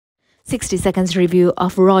60 seconds review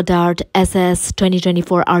of Rodarte SS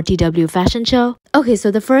 2024 RTW Fashion Show. Okay,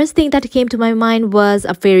 so the first thing that came to my mind was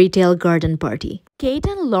a fairy tale garden party. Kate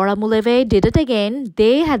and Laura Mulleavy did it again.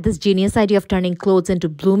 They had this genius idea of turning clothes into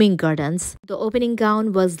blooming gardens. The opening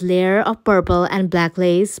gown was layer of purple and black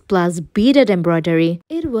lace plus beaded embroidery.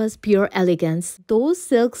 It was pure elegance. Those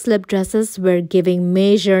silk slip dresses were giving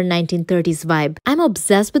major 1930s vibe. I'm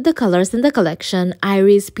obsessed with the colors in the collection: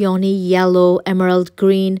 iris, peony, yellow, emerald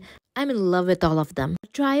green. I'm in love with all of them. A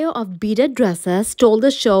trio of beaded dresses stole the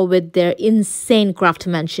show with their insane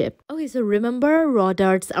craftsmanship. Okay, so remember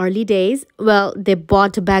Rodarte's early days? Well, they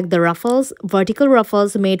brought back the ruffles, vertical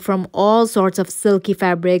ruffles made from all sorts of silky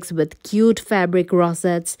fabrics with cute fabric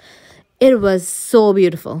rosettes. It was so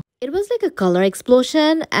beautiful. It was like a color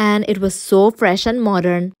explosion and it was so fresh and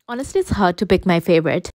modern. Honestly, it's hard to pick my favorite.